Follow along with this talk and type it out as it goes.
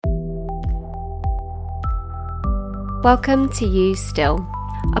Welcome to You Still,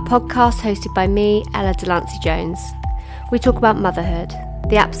 a podcast hosted by me, Ella Delancey Jones. We talk about motherhood,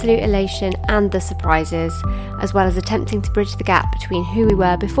 the absolute elation and the surprises, as well as attempting to bridge the gap between who we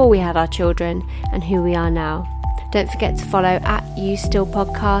were before we had our children and who we are now. Don't forget to follow You Still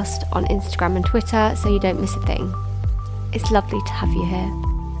Podcast on Instagram and Twitter so you don't miss a thing. It's lovely to have you here.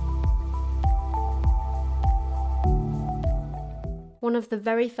 One of the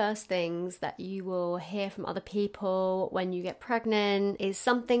very first things that you will hear from other people when you get pregnant is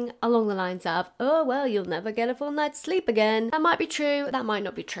something along the lines of, oh, well, you'll never get a full night's sleep again. That might be true, that might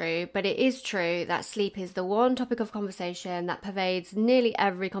not be true, but it is true that sleep is the one topic of conversation that pervades nearly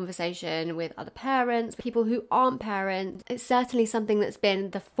every conversation with other parents, people who aren't parents. It's certainly something that's been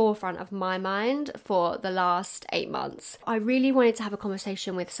the forefront of my mind for the last 8 months. I really wanted to have a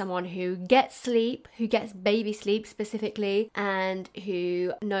conversation with someone who gets sleep, who gets baby sleep specifically, and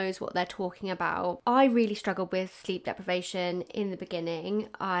who knows what they're talking about. I really struggled with sleep deprivation in the beginning.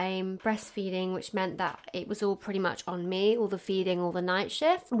 I'm breastfeeding, which meant that it was all pretty much on me, all the feeding, all the night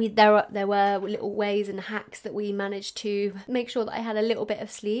shift. There were little ways and hacks that we managed to make sure that I had a little bit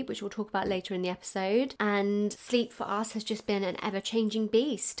of sleep, which we'll talk about later in the episode. And sleep for us has just been an ever-changing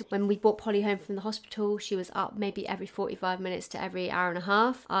beast. When we brought Polly home from the hospital, she was up maybe every 45 minutes to every hour and a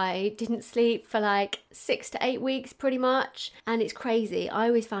half. I didn't sleep for like 6 to 8 weeks pretty much, and it's crazy. I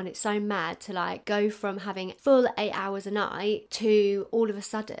always found it so mad to go from having full 8 hours a night to all of a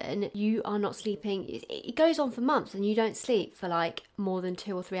sudden you are not sleeping. It goes on for months and you don't sleep for more than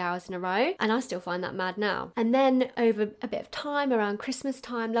 2 or 3 hours in a row, and I still find that mad now. And then over a bit of time, around Christmas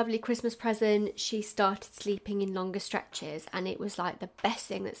time, lovely Christmas present, she started sleeping in longer stretches, and it was the best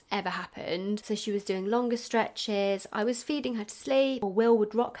thing that's ever happened. So she was doing longer stretches, I was feeding her to sleep, or Will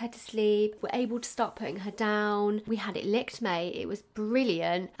would rock her to sleep. We're able to start putting her down. We had it licked, mate. It was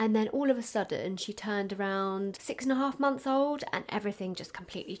brilliant. And then all of a sudden she turned around 6.5 months old and everything just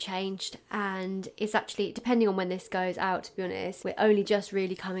completely changed. And it's actually, depending on when this goes out, to be honest, we're only just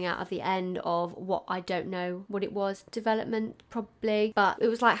really coming out of the end of what I don't know what it was, development probably, but it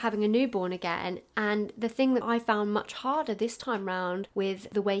was like having a newborn again. And the thing that I found much harder this time round with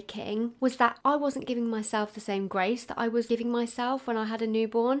the waking was that I wasn't giving myself the same grace that I was giving myself when I had a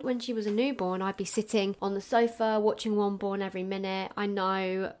newborn. When she was a newborn, I'd be sitting on the sofa watching One Born every minute. I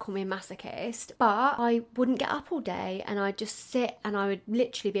know, call me a masochist, but I wouldn't get up all day and I'd just sit and I would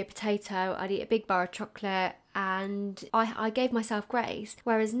literally be a potato. I'd eat a big bar of chocolate and I gave myself grace.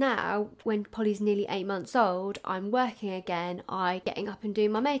 Whereas now, when Polly's nearly 8 months old, I'm working again, I'm getting up and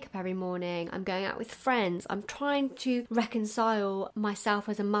doing my makeup every morning, I'm going out with friends, I'm trying to reconcile myself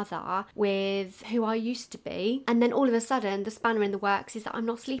as a mother with who I used to be, and then all of a sudden the spanner in the works is that I'm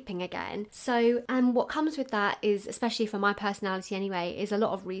not sleeping again. So, and what comes with that is, especially for my personality anyway, is a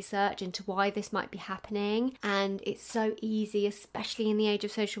lot of research into why this might be happening. And it's so easy, especially in the age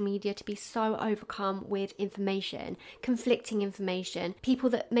of social media, to be so overcome with conflicting information, people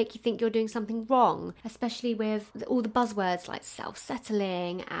that make you think you're doing something wrong, especially with all the buzzwords like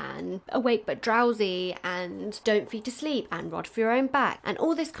self-settling and awake but drowsy and don't feed to sleep and rod for your own back and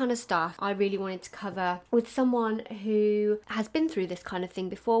all this kind of stuff. I really wanted to cover with someone who has been through this kind of thing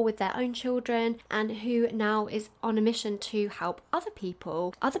before with their own children and who now is on a mission to help other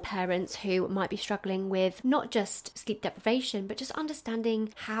people, other parents who might be struggling with not just sleep deprivation but just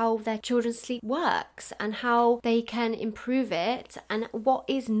understanding how their children's sleep works and how they can improve it and what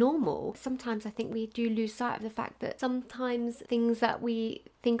is normal. Sometimes I think we do lose sight of the fact that sometimes things that we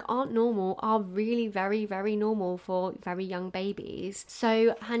think aren't normal are really very, very normal for very young babies.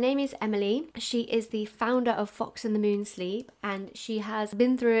 So her name is Emily. She is the founder of Fox and the Moon Sleep, and she has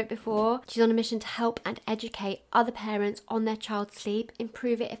been through it before. She's on a mission to help and educate other parents on their child's sleep,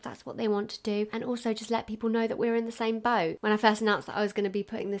 improve it if that's what they want to do, and also just let people know that we're in the same boat. When I first announced that I was going to be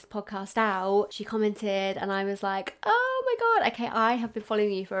putting this podcast out, she commented and I was like, oh my god, okay, I have been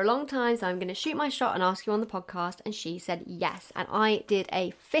following you for a long time, so I'm going to shoot my shot and ask you on the podcast. And she said yes, and I did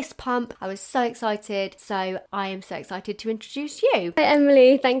a fist pump. I was so excited, so I am so excited to introduce you. Hi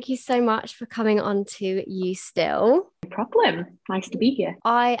Emily, thank you so much for coming on to You Still. No problem. Nice to be here.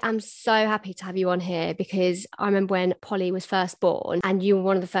 I am so happy to have you on here because I remember when Polly was first born and you were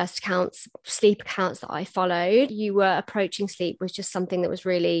one of the first sleep accounts that I followed. You were approaching sleep was just something that was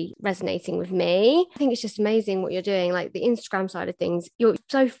really resonating with me. I think it's just amazing what you're doing, like the Instagram side of things. You're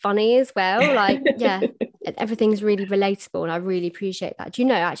so funny as well. Yeah, everything's really relatable and I really appreciate that. Do you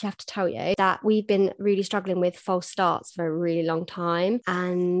know, I actually have to tell you that we've been really struggling with false starts for a really long time,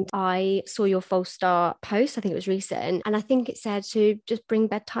 and I saw your false start post, I think it was recent, and I think it said to just bring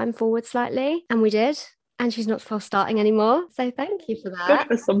bedtime forward slightly, and we did. And she's not false starting anymore. So thank you for that.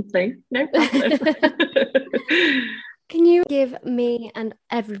 Good for something. No problem. Can you give me and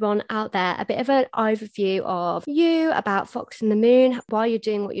everyone out there a bit of an overview of you, about Fox and the Moon, why you're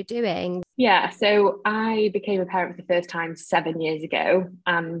doing what you're doing? Yeah, so I became a parent for the first time 7 years ago,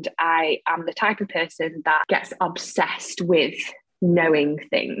 and I am the type of person that gets obsessed with knowing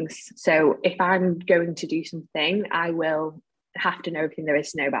things. So if I'm going to do something, I will have to know everything there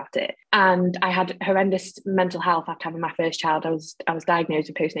is to know about it. And I had horrendous mental health after having my first child. I was diagnosed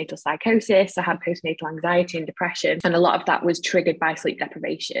with postnatal psychosis. I had postnatal anxiety and depression, and a lot of that was triggered by sleep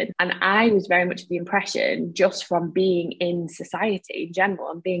deprivation. And I was very much of the impression, just from being in society in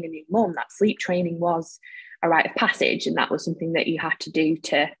general and being a new mum, that sleep training was a rite of passage, and that was something that you had to do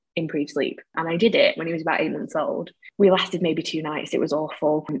to improve sleep. And I did it when he was about 8 months old. We lasted maybe 2 nights. It was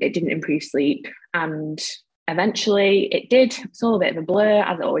awful. It didn't improve sleep. And eventually it did. It's all a bit of a blur,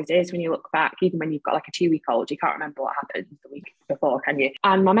 as it always is when you look back. Even when you've got like a 2-week old, you can't remember what happened the week before, can you?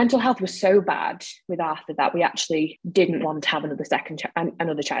 And my mental health was so bad with Arthur that we actually didn't want to have another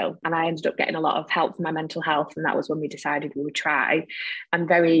child. And I ended up getting a lot of help for my mental health, and that was when we decided we would try. And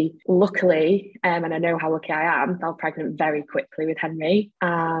very luckily, and I know how lucky I am, fell pregnant very quickly with Henry.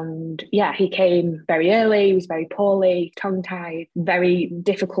 And yeah, he came very early. He was very poorly, tongue-tied, very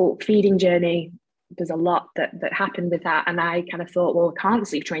difficult feeding journey. There's a lot that happened with that, and I kind of thought, well, I can't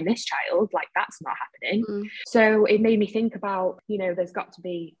sleep train this child, like that's not happening. So it made me think about, there's got to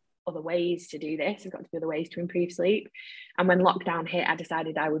be other ways to do this. There's got to be other ways to improve sleep. And when lockdown hit, I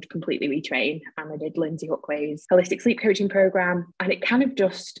decided I would completely retrain, and I did Lindsay Hookway's holistic sleep coaching program. And it kind of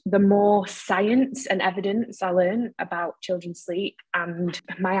just, the more science and evidence I learned about children's sleep, and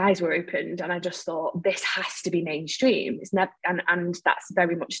my eyes were opened, and I just thought, this has to be mainstream. It's never, and that's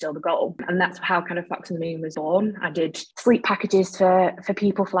very much still the goal. And that's how kind of Fox and the Moon was born. I did sleep packages for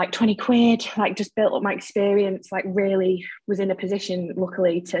people for like 20 quid, like just built up my experience, like really was in a position,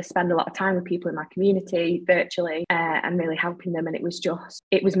 luckily, to spend a lot of time with people in my community virtually, and really helping them. And it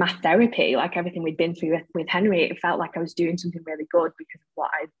was my therapy. Like everything we'd been through with Henry, it felt like I was doing something really good because of what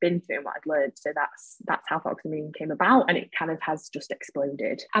I'd been through and what I'd learned. So that's how Fox and the Moon came about, and it kind of has just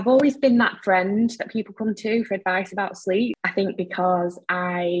exploded. I've always been that friend that people come to for advice about sleep. I think because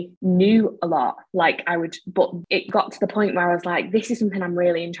I knew a lot, but it got to the point where I was like, this is something I'm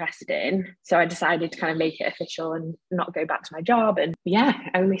really interested in. So I decided to kind of make it official and not go back to my job. And yeah,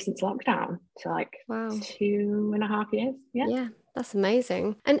 only since lockdown. So like, wow, 2.5 years. Yeah, that's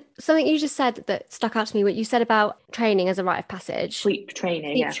amazing. And something you just said that stuck out to me, what you said about training as a rite of passage. Sleep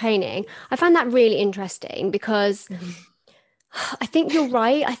training. Training. I find that really interesting because I think you're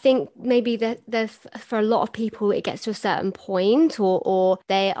right. I think maybe that for a lot of people, it gets to a certain point, or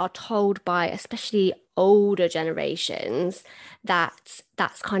they are told by especially older generations that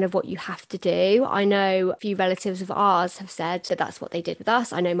that's kind of what you have to do. I know a few relatives of ours have said that that's what they did with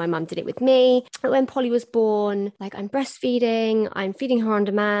us. I know my mum did it with me. But when Polly was born, like, I'm breastfeeding, I'm feeding her on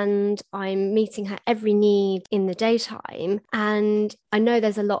demand, I'm meeting her every need in the daytime. And I know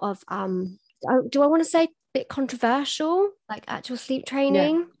there's a lot of do I want to say bit controversial, like actual sleep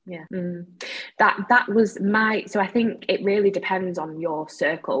training? Yeah. That was so I think it really depends on your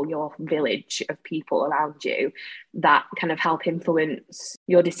circle, your village of people around you that kind of help influence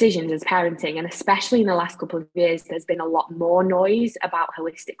your decisions as parenting. And especially in the last couple of years, there's been a lot more noise about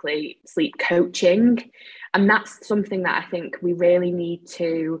holistically sleep coaching. And that's something that I think we really need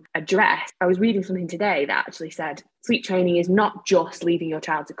to address. I was reading something today that actually said sleep training is not just leaving your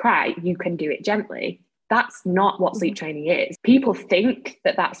child to cry. You can do it gently. That's not what sleep training is. People think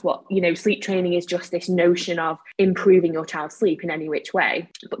that that's what, sleep training is just this notion of improving your child's sleep in any which way.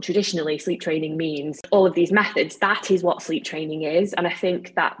 But traditionally, sleep training means all of these methods. That is what sleep training is. And I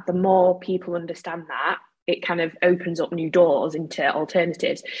think that the more people understand that, it kind of opens up new doors into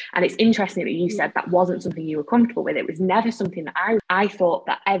alternatives. And it's interesting that you said that wasn't something you were comfortable with. It was never something that I thought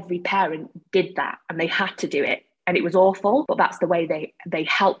that every parent did that and they had to do it. And it was awful, but that's the way they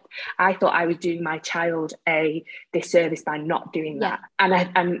help. I thought I was doing my child a disservice by not doing that.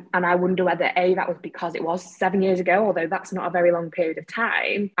 And I wonder whether that was because it was 7 years ago, although that's not a very long period of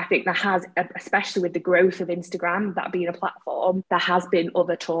time. I think there has, especially with the growth of Instagram, that being a platform, there has been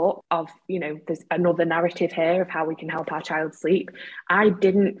other talk of, there's another narrative here of how we can help our child sleep. I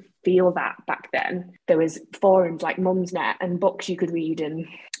didn't feel that back then. There was forums like Mumsnet and books you could read, and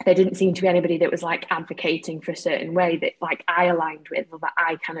there didn't seem to be anybody that was like advocating for a certain way that like I aligned with, or that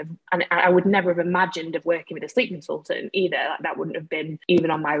I kind of, and I would never have imagined of working with a sleep consultant either. Like, that wouldn't have been even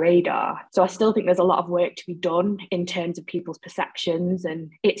on my radar. So I still think there's a lot of work to be done in terms of people's perceptions,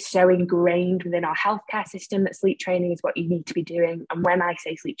 and it's so ingrained within our healthcare system that sleep training is what you need to be doing. And when I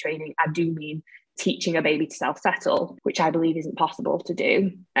say sleep training, I do mean teaching a baby to self-settle, which I believe isn't possible to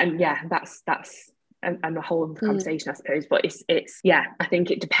do. And yeah, that's and a whole other conversation, I suppose. But it's yeah, I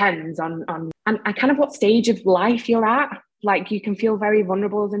think it depends on and kind of what stage of life you're at. Like, you can feel very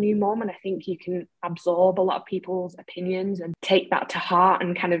vulnerable as a new mom, and I think you can absorb a lot of people's opinions and take that to heart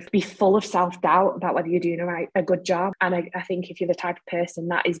and kind of be full of self-doubt about whether you're doing a good job. And I think if you're the type of person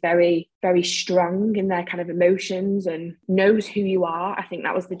that is very, very strong in their kind of emotions and knows who you are, I think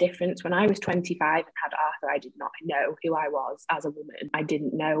that was the difference. When I was 25 and had Arthur, I did not know who I was as a woman. I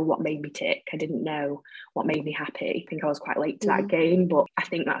didn't know what made me tick. I didn't know what made me happy. I think I was quite late to that game, but I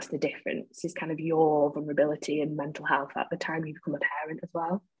think that's the difference, is kind of your vulnerability and mental health at the time you become a parent as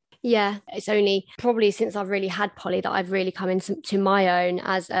well. Yeah, it's only probably since I've really had Polly that I've really come into my own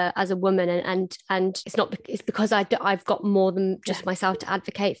as a woman, and it's because I've got more than just myself to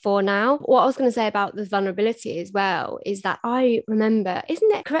advocate for now. What I was going to say about the vulnerability as well is that I remember,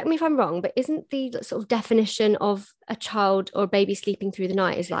 isn't it, correct me if I'm wrong, but isn't the sort of definition of a child or a baby sleeping through the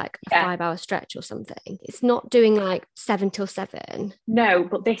night is like a 5-hour stretch or something? It's not doing like 7 till 7. No,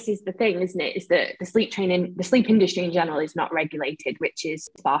 but this is the thing, isn't it? Is that the sleep industry in general is not regulated, which is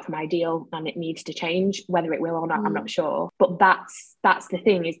far from ideal, and it needs to change. Whether it will or not, I'm not sure. But that's the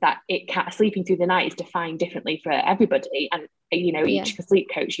thing, is that sleeping through the night is defined differently for everybody, and each sleep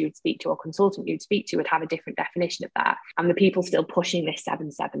coach you would speak to or consultant you'd speak to would have a different definition of that. And the people still pushing this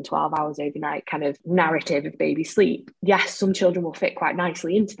 7, 12 hours overnight kind of narrative of baby sleep. Yes, some children will fit quite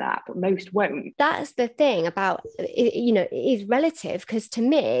nicely into that, but most won't. That's the thing about it, it is relative, because to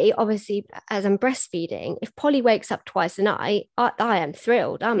me, obviously, as I'm breastfeeding, if Polly wakes up twice a night, I am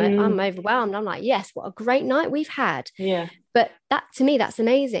thrilled. I'm overwhelmed. I'm like, yes, what a great night we've had. Yeah. But that, to me, that's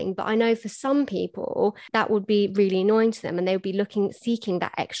amazing. But I know for some people that would be really annoying to them, and they would be seeking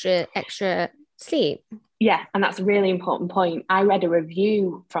that extra sleep. Yeah, and that's a really important point. I read a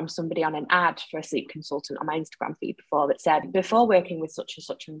review from somebody on an ad for a sleep consultant on my Instagram feed before that said, before working with such and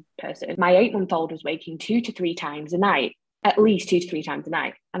such a person, my 8-month-old was waking 2 to 3 times a night, at least 2 to 3 times a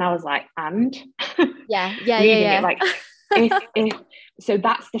night. And I was like, and? Yeah. It, like, if so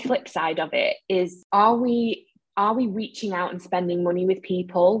that's the flip side of it, is are we reaching out and spending money with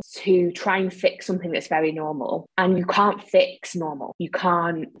people to try and fix something that's very normal? And you can't fix normal. You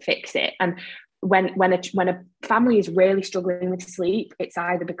can't fix it. And when a family is really struggling with sleep, it's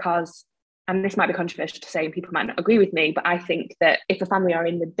either because, and this might be controversial to say and people might not agree with me, but I think that if a family are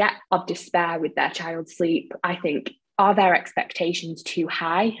in the depth of despair with their child's sleep, I think, are their expectations too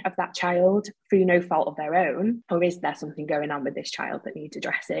high of that child through no fault of their own? Or is there something going on with this child that needs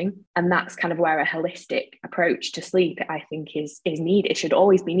addressing? And that's kind of where a holistic approach to sleep, I think, is needed. It should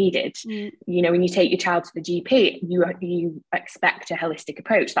always be needed. When you take your child to the GP, you expect a holistic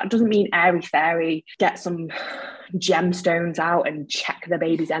approach. That doesn't mean airy-fairy, get some gemstones out and check the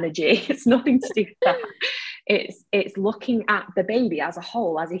baby's energy. It's nothing to do with that. It's looking at the baby as a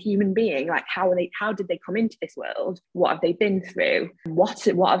whole, as a human being. Like, how did they come into this world? What have they been through? What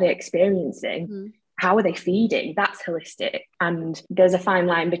are they experiencing? How are they feeding? That's holistic. And there's a fine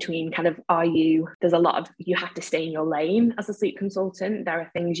line between kind of, there's a lot of, you have to stay in your lane as a sleep consultant. There are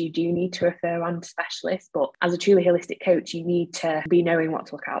things you do need to refer on to specialists, but as a truly holistic coach, you need to be knowing what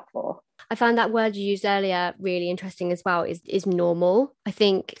to look out for. I found that word you used earlier really interesting as well, is normal. I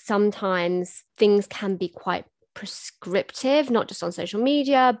think sometimes things can be quite prescriptive, not just on social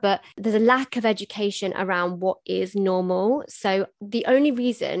media, but there's a lack of education around what is normal. So the only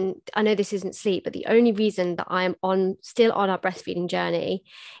reason, I know this isn't sleep, but the only reason that I am still on our breastfeeding journey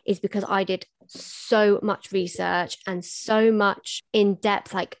is because I did so much research and so much in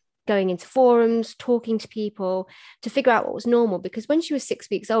depth, like going into forums, talking to people to figure out what was normal. Because when she was 6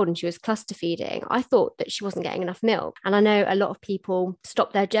 weeks old and she was cluster feeding, I thought that she wasn't getting enough milk. And I know a lot of people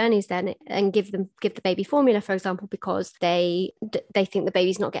stop their journeys then and give the baby formula, for example, because they think the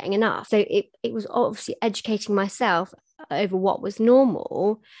baby's not getting enough. So it was obviously educating myself over what was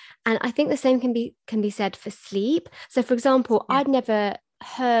normal. And I think the same can be said for sleep. So for example, I'd never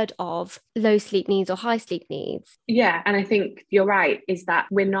heard of low sleep needs or high sleep needs. Yeah, and I think you're right, is that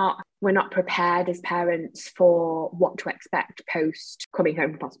we're not prepared as parents for what to expect post coming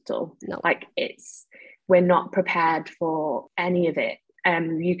home from hospital. No. Like, we're not prepared for any of it.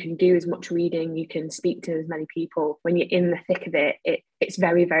 You can do as much reading, you can speak to as many people. When you're in the thick of it, it's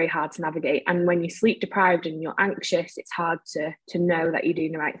very, very hard to navigate. And when you're sleep deprived and you're anxious, it's hard to know that you're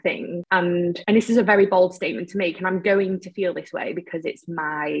doing the right thing. And this is a very bold statement to make, and I'm going to feel this way because it's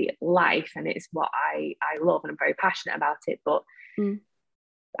my life and it's what I love and I'm very passionate about it. But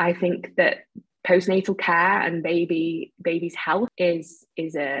I think that postnatal care and baby's health is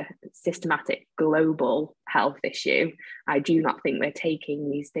a systematic global health issue. I do not think we're taking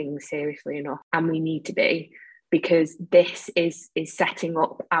these things seriously enough, and we need to be. because this is setting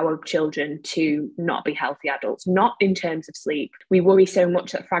up our children to not be healthy adults, not in terms of sleep. We worry so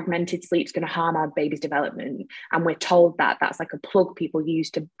much that fragmented sleep is going to harm our baby's development, and we're told that that's like a plug people use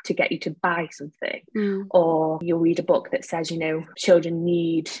to get you to buy something. Or you'll read a book that says, you know, children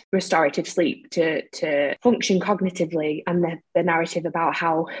need restorative sleep to function cognitively, and the narrative about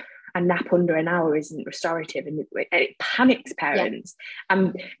how a nap under an hour isn't restorative, and it panics parents.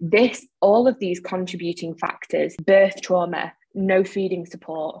 And all of these contributing factors: birth trauma, no feeding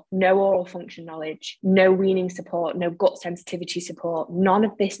support, no oral function knowledge, no weaning support, no gut sensitivity support. None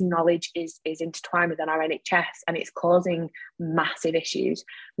of this knowledge is intertwined within our NHS, and it's causing massive issues,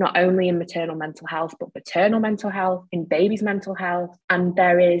 not only in maternal mental health, but paternal mental health, in babies' mental health. And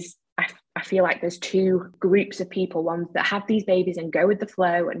there is, I feel like there's two groups of people: ones that have these babies and go with the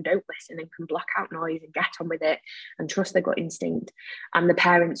flow and don't listen and can block out noise and get on with it and trust their gut instinct, and the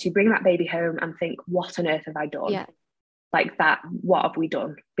parents who bring that baby home and think, what on earth have I done? Yeah. Like that, what have we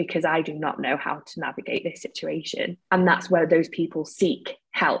done? Because I do not know how to navigate this situation. And that's where those people seek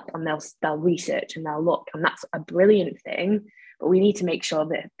help, and they'll research and they'll look, and that's a brilliant thing. But we need to make sure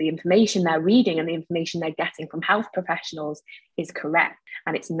that the information they're reading and the information they're getting from health professionals is correct,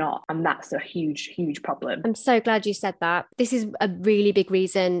 and it's not. And that's a huge problem. I'm so glad you said that. This is a really big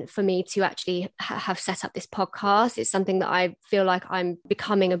reason for me to actually have set up this podcast. It's something that I feel like I'm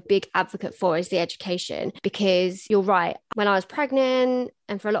becoming a big advocate for, is the education, because you're right. When I was pregnant,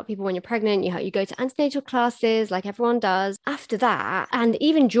 and for a lot of people, when you're pregnant, you go to antenatal classes like everyone does. After that, and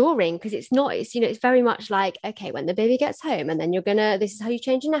even during, because it's very much like, okay, when the baby gets home, and then this is how you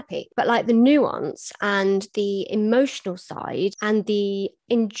change a nappy. But like the nuance and the emotional side and the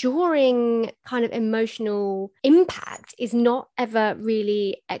enduring kind of emotional impact is not ever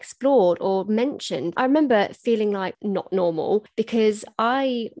really explored or mentioned. I remember feeling like not normal, because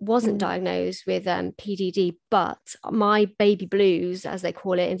I wasn't diagnosed with PDD, but my baby blues, as they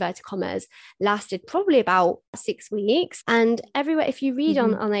call it, inverted commas, lasted probably about 6 weeks. And everywhere, if you read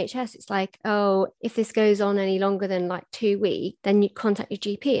on NHS, it's like, oh, if this goes on any longer than like 2 weeks, then you contact your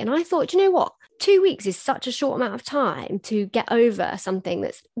GP. And I thought, you know what? 2 weeks is such a short amount of time to get over something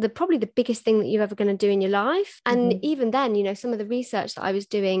that's probably the biggest thing that you're ever going to do in your life. And even then, you know, some of the research that I was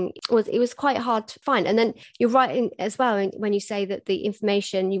doing was quite hard to find. And then you're right as well when you say that the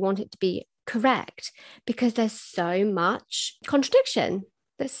information, you want it to be correct, because there's so much contradiction.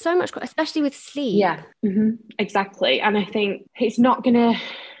 There's so much, especially with sleep. Yeah, exactly. And I think it's not going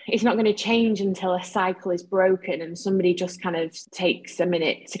to change until a cycle is broken and somebody just kind of takes a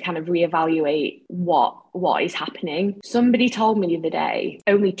minute to kind of reevaluate what is happening. Somebody told me the other day,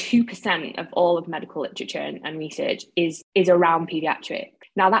 only 2% of all of medical literature and research is around pediatric.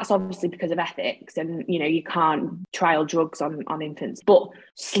 Now, that's obviously because of ethics, and, you know, you can't trial drugs on infants. But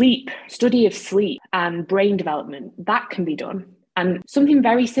study of sleep and brain development, that can be done. And something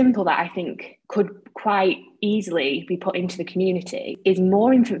very simple that I think could quite easily be put into the community is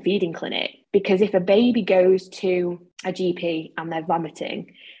more infant feeding clinic. Because if a baby goes to a GP and they're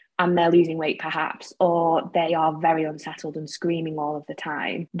vomiting and they're losing weight perhaps, or they are very unsettled and screaming all of the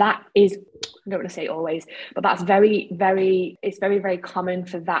time, that is, I don't want to say always, but that's very, very common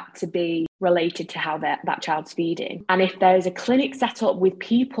for that to be related to how that child's feeding. And if there's a clinic set up with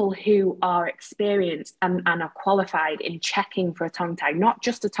people who are experienced and are qualified in checking for a tongue tie, not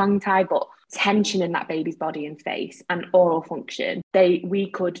just a tongue tie, but tension in that baby's body and face and oral function, we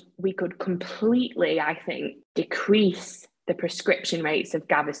could completely, I think, decrease the prescription rates of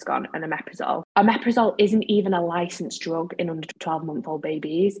Gaviscon and omeprazole. Omeprazole isn't even a licensed drug in under 12-month-old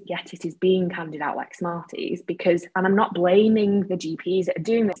babies, yet it is being handed out like Smarties because, and I'm not blaming the GPs that are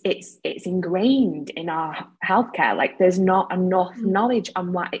doing this, it's ingrained in our healthcare. Like, there's not enough knowledge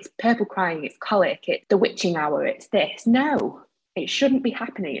on what it's purple crying, it's colic, it's the witching hour, it's this. No. It shouldn't be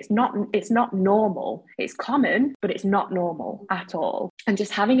happening. It's not normal. It's common, but it's not normal at all. And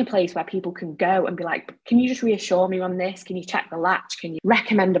just having a place where people can go and be like, can you just reassure me on this? Can you check the latch? Can you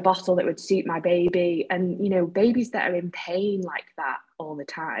recommend a bottle that would suit my baby? And, you know, babies that are in pain like that all the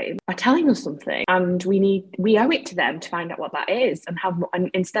time are telling us something, and we owe it to them to find out what that is, and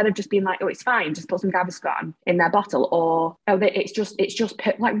instead of just being like, oh, it's fine, just put some Gaviscon in their bottle, or oh, it's just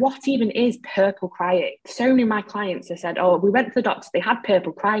like, what even is purple crying? So many of my clients have said, oh, we went to the doctor, they had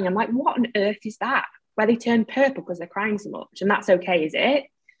purple crying. I'm like, what on earth is that? Where they turn purple because they're crying so much, and that's okay, is it?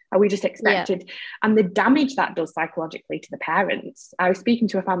 Are we just expected? Yeah. And the damage that does psychologically to the parents. I was speaking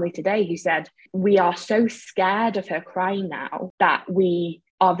to a family today who said, we are so scared of her crying now that we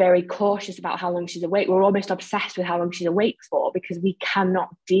are very cautious about how long she's awake. We're almost obsessed with how long she's awake for, because we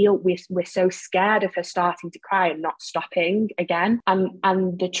cannot deal with, we're so scared of her starting to cry and not stopping again.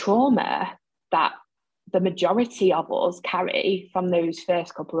 And the trauma that the majority of us carry from those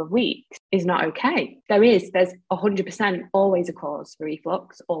first couple of weeks is not okay. There's 100% always a cause for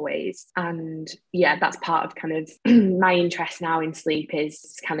reflux, always. And yeah, that's part of kind of my interest now in sleep,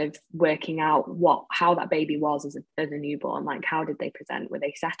 is kind of working out how that baby was as a newborn. Like, how did they present? Were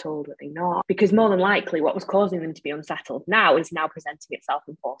they settled? Were they not? Because more than likely what was causing them to be unsettled is now presenting itself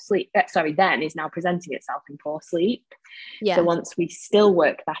in poor sleep. Then is now presenting itself in poor sleep. Yeah. So once we still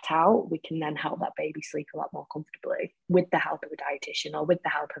work that out, we can then help that baby sleep a lot more comfortably with the help of a dietitian or with the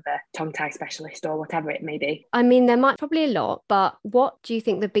help of a tongue tie specialist or whatever it may be. I mean, there might probably a lot, but what do you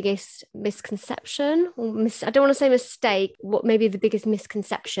think the biggest misconception, or I don't want to say mistake, what maybe the biggest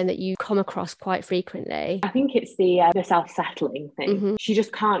misconception that you come across quite frequently? I think it's the self-settling thing. Mm-hmm. She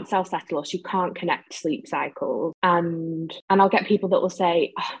just can't self-settle, or she can't connect sleep cycles. And I'll get people that will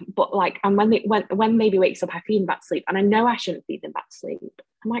say, oh, but like, and when baby wakes up, I feed them back to sleep, and I know I shouldn't feed them back to sleep.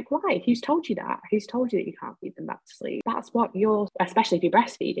 I'm like, why? Who's told you that? Who's told you that you can't feed them back to sleep? That's what especially if you're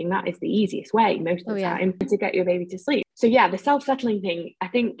breastfeeding, that is the easiest way most of the time to get your baby to sleep. So yeah, the self-settling thing, I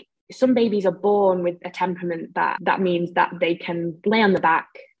think some babies are born with a temperament that means that they can lay on the back,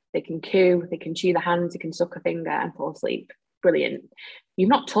 they can coo, they can chew the hands, they can suck a finger and fall asleep. Brilliant. You've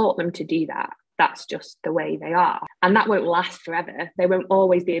not taught them to do that. That's just the way they are. And that won't last forever. They won't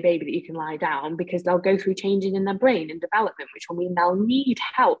always be a baby that you can lie down, because they'll go through changes in their brain and development, which will mean they'll need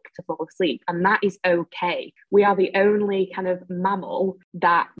help to fall asleep. And that is okay. We are the only kind of mammal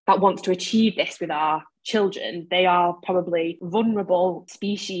that wants to achieve this with our children. They are probably vulnerable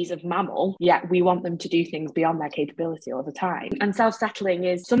species of mammal, yet we want them to do things beyond their capability all the time. And self-settling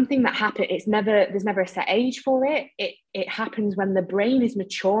is something that happens. There's never a set age for it. It happens when the brain is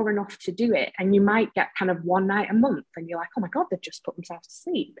mature enough to do it. And you might get kind of one night a month and you're like, oh my God, they've just put themselves to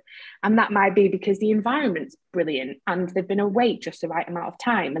sleep. And that might be because the environment's brilliant and they've been awake just the right amount of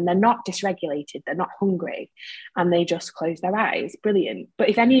time, and they're not dysregulated, they're not hungry, and they just close their eyes. Brilliant. But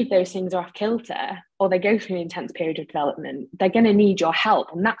if any of those things are off kilter, or they go through an intense period of development, they're going to need your help,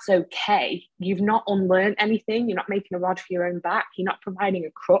 and that's okay. You've not unlearned anything. You're not making a rod for your own back. You're not providing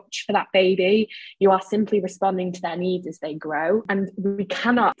a crutch for that baby. You are simply responding to their needs as they grow. And we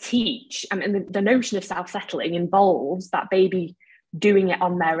cannot teach. I mean, the notion of self-settling involves that baby doing it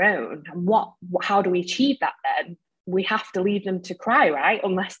on their own. And how do we achieve that then? We have to leave them to cry, right?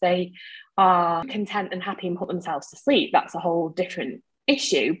 Unless they are content and happy and put themselves to sleep. That's a whole different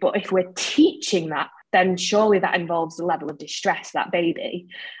issue. But if we're teaching that, then surely that involves a level of distress, that baby.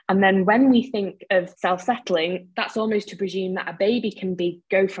 And then when we think of self-settling, that's almost to presume that a baby can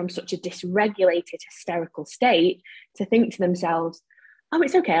go from such a dysregulated, hysterical state to think to themselves, oh,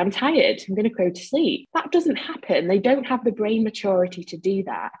 it's okay, I'm tired, I'm going to go to sleep. That doesn't happen. They don't have the brain maturity to do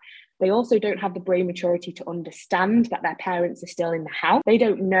that. They also don't have the brain maturity to understand that their parents are still in the house. They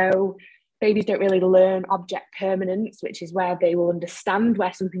don't know. Babies don't really learn object permanence, which is where they will understand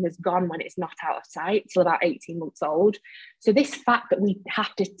where something has gone when it's not out of sight, till about 18 months old. So this fact that we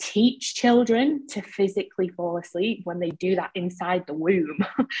have to teach children to physically fall asleep when they do that inside the womb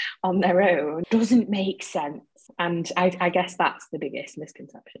on their own doesn't make sense. And I guess that's the biggest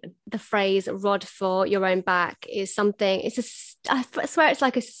misconception. The phrase rod for your own back is something, I swear it's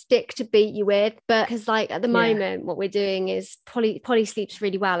like a stick to beat you with, but because like at the moment, what we're doing is Polly sleeps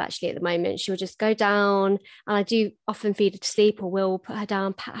really well actually at the moment. She'll just go down, and I do often feed her to sleep, or we'll put her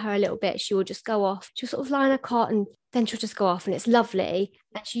down, pat her a little bit. She will just go off. She'll sort of lie in a cot, and then she'll just go off, and it's lovely.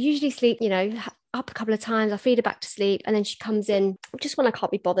 And she usually sleep, up a couple of times. I feed her back to sleep, and then she comes in just when I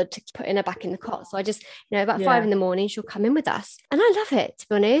can't be bothered to putting her back in the cot. So I just, about 5 a.m, she'll come in with us, and I love it, to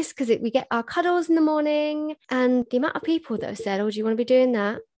be honest, because we get our cuddles in the morning. And the amount of people that have said, oh, do you want to be doing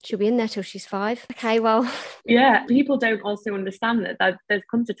that? She'll be in there till she's 5. Okay, well. Yeah, people don't also understand that there's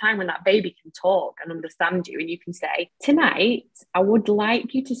comes a time when that baby can talk and understand you, and you can say, tonight, I would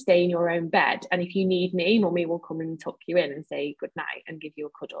like you to stay in your own bed. And if you need me, Mummy will come and tuck you in and say good night and give you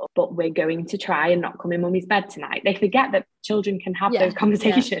a cuddle. But we're going to try and not come in Mummy's bed tonight. They forget that children can have those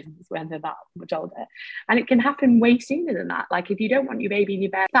conversations when they're that much older. And it can happen way sooner than that. Like, if you don't want your baby in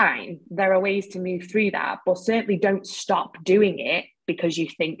your bed, fine. There are ways to move through that, but certainly don't stop doing it because you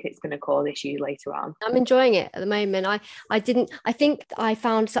think it's going to cause issues later on. I'm enjoying it at the moment. I think I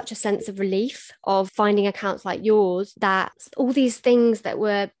found such a sense of relief of finding accounts like yours, that all these things that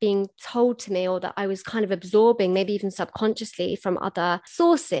were being told to me, or that I was kind of absorbing, maybe even subconsciously from other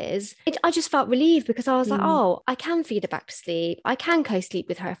sources, I just felt relieved, because I was like, oh, I can feed her back to sleep. I can co-sleep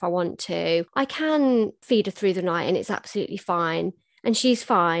with her if I want to. I can feed her through the night and it's absolutely fine. and she's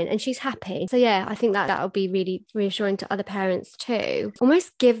fine and she's happy. So yeah, I think that that would be really reassuring to other parents too.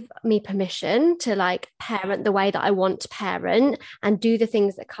 Almost give me permission to like parent the way that I want to parent and do the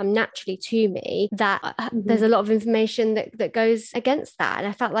things that come naturally to me, that there's a lot of information that goes against that. And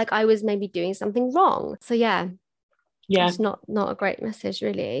I felt like I was maybe doing something wrong. So yeah, it's not a great message,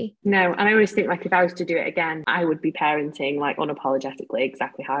 really. No, and I always think like if I was to do it again, I would be parenting like unapologetically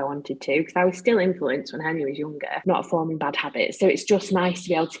exactly how I wanted to, because I was still influenced when Henry was younger, not forming bad habits. So it's just nice to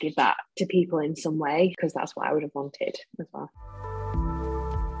be able to give that to people in some way, because that's what I would have wanted as well.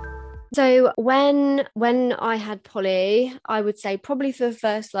 So when I had Polly, I would say probably for the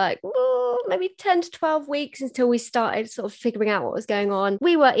first like maybe 10 to 12 weeks until we started sort of figuring out what was going on,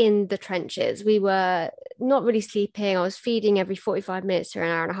 we were in the trenches. We were not really sleeping. I was feeding every 45 minutes to an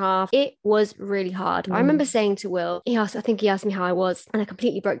hour and a half. It was really hard. I remember saying to Will, I think he asked me how I was, and I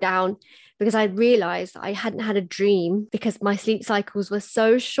completely broke down because I realized that I hadn't had a dream, because my sleep cycles were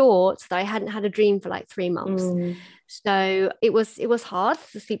so short that I hadn't had a dream for like 3 months. So it was hard.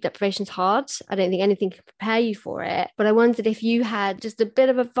 The sleep deprivation's hard. I don't think anything can prepare you for it. But I wondered if you had just a bit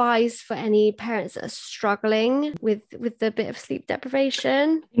of advice for any parents that are struggling with the bit of sleep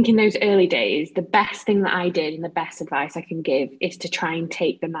deprivation. I think in those early days, the best thing that I did and the best advice I can give is to try and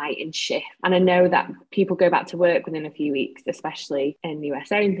take the night in shift. And I know that people go back to work within a few weeks, especially in the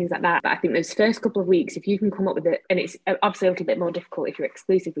USA and things like that. But I think those first couple of weeks, if you can come up with it, and it's obviously a little bit more difficult if you're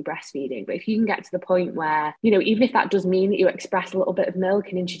exclusively breastfeeding, but if you can get to the point where, you know, even if that does mean that you express a little bit of milk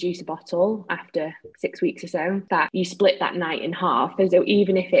and introduce a bottle after 6 weeks or so, that you split that night in half. So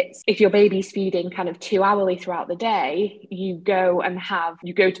even if your baby's feeding kind of 2 hourly throughout the day, you go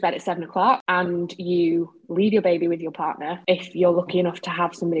to bed at 7 o'clock and you leave your baby with your partner, if you're lucky enough to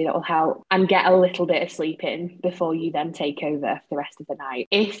have somebody that will help, and get a little bit of sleep in before you then take over for the rest of the night.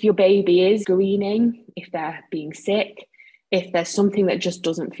 If your baby is screaming, if they're being sick, if there's something that just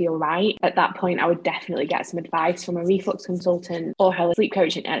doesn't feel right, at that point, I would definitely get some advice from a reflux consultant or a sleep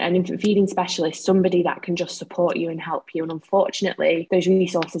coach, an infant feeding specialist, somebody that can just support you and help you. And unfortunately, those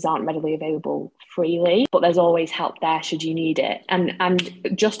resources aren't readily available freely, but there's always help there should you need it. And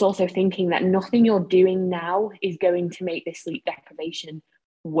just also thinking that nothing you're doing now is going to make this sleep deprivation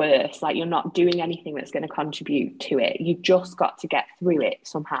worse. Like, you're not doing anything that's going to contribute to it. You've just got to get through it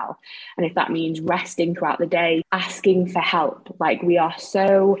somehow. And if that means resting throughout the day, asking for help, like we are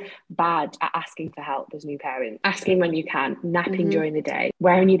so bad at asking for help as new parents, asking when you can, napping during the day,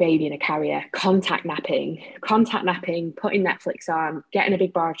 wearing your baby in a carrier, contact napping, putting Netflix on, getting a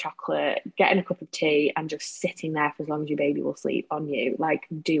big bar of chocolate, getting a cup of tea, and just sitting there for as long as your baby will sleep on you. Like,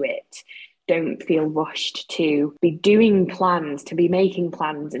 do it. Don't feel rushed to be doing plans, to be making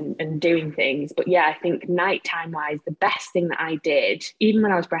plans and doing things. But yeah, I think nighttime wise, the best thing that I did, even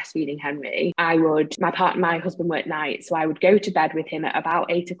when I was breastfeeding Henry, my husband worked nights, so I would go to bed with him at about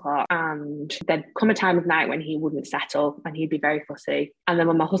 8 o'clock, and there'd come a time of night when he wouldn't settle and he'd be very fussy. And then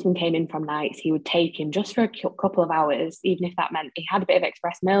when my husband came in from nights, he would take him just for a couple of hours, even if that meant he had a bit of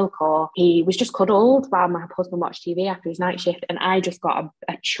express milk or he was just cuddled while my husband watched TV after his night shift. And I just got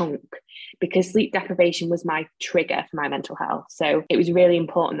a chunk, because sleep deprivation was my trigger for my mental health. So it was really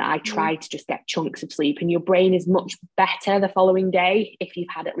important that I tried to just get chunks of sleep, and your brain is much better the following day if you've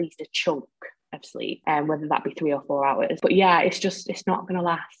had at least a chunk of sleep, whether that be 3 or 4 hours. But yeah, it's not going to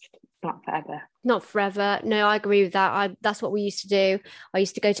last. It's not forever. Not forever. No, I agree with that. That's what we used to do. I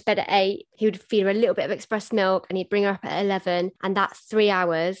used to go to bed at 8. He would feed her a little bit of express milk and he'd bring her up at 11. And that 3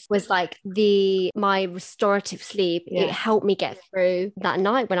 hours was like my restorative sleep. Yeah. It helped me get through that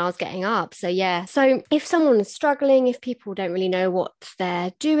night when I was getting up. So yeah. So if someone is struggling, if people don't really know what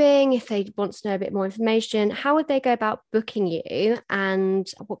they're doing, if they want to know a bit more information, how would they go about booking you, and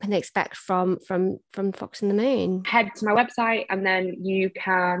what can they expect from Fox and the Moon? Head to my website, and then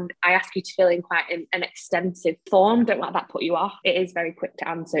I ask you to fill in quite an extensive form. Don't let that put you off. It is very quick to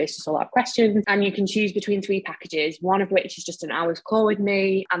answer. It's just a lot of questions, and you can choose between 3 packages, one of which is just an hour's call with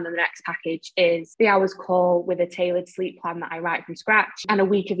me, and then the next package is the hour's call with a tailored sleep plan that I write from scratch and a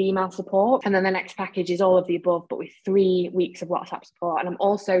week of email support. And then the next package is all of the above, but with 3 weeks of WhatsApp support. And I'm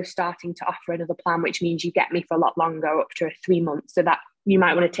also starting to offer another plan, which means you get me for a lot longer, up to 3 months, so that you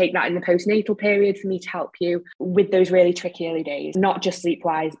might want to take that in the postnatal period for me to help you with those really tricky early days, not just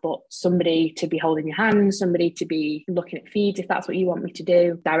sleep-wise, but somebody to be holding your hand, somebody to be looking at feeds if that's what you want me to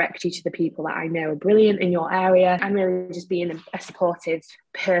do, direct you to the people that I know are brilliant in your area, and really just being a supportive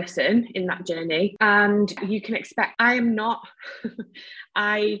person in that journey. And you can expect, I am not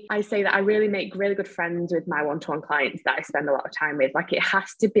I say that I really make really good friends with my one-to-one clients that I spend a lot of time with. Like, it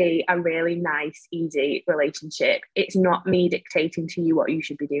has to be a really nice, easy relationship. It's not me dictating to you what you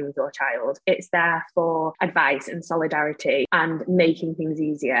should be doing with your child. It's there for advice and solidarity and making things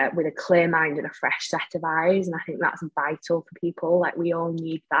easier with a clear mind and a fresh set of eyes. And I think that's vital for people. Like, we all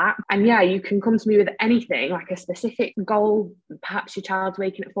need that. And yeah, you can come to me with anything, like a specific goal. Perhaps your child's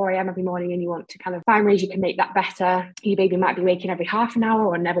waking at 4 a.m. every morning and you want to kind of find ways you can make that better. Your baby might be waking every half an hour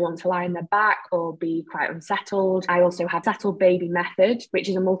or never want to lie on their back or be quite unsettled. I also have Settled Baby Method, which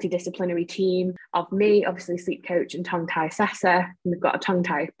is a multidisciplinary team of me, obviously sleep coach and tongue tie assessor. And we've got a tongue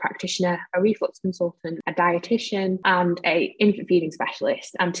tie practitioner, a reflux consultant, a dietitian, and a infant feeding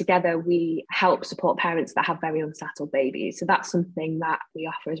specialist. And together we help support parents that have very unsettled babies. So that's something that we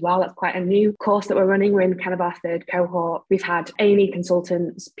offer as well. That's quite a new course that we're running. We're in kind of our third cohort. We've had A&E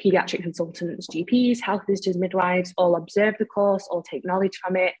consultants, paediatric consultants, GPs, health visitors, midwives, all observe the course, all take knowledge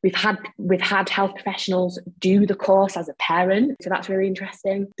from it. We've had health professionals do the course as a parent. So that's really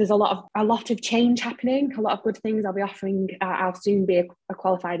interesting. There's a lot of change happening, a lot of good things. I'll be offering, I'll soon be a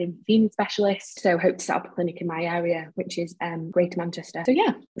qualified infant feeding specialist. So hope to set up a clinic in my area, which is Greater Manchester. So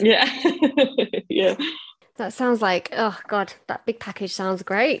yeah. Yeah. That sounds like, oh God, that big package sounds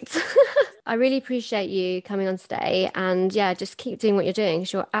great. I really appreciate you coming on today, and yeah, just keep doing what you're doing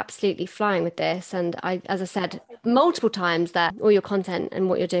because you're absolutely flying with this. And as I said multiple times, that all your content and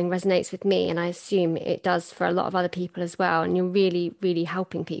what you're doing resonates with me, and I assume it does for a lot of other people as well. And you're really, really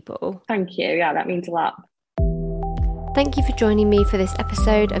helping people. Thank you. Yeah, that means a lot. Thank you for joining me for this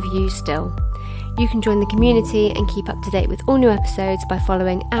episode of You Still. You can join the community and keep up to date with all new episodes by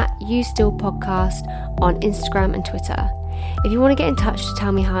following @YouStillPodcast on Instagram and Twitter. If you want to get in touch to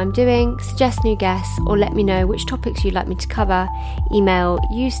tell me how I'm doing, suggest new guests, or let me know which topics you'd like me to cover, email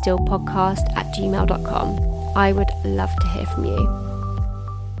youstillpodcast@gmail.com. I would love to hear from you.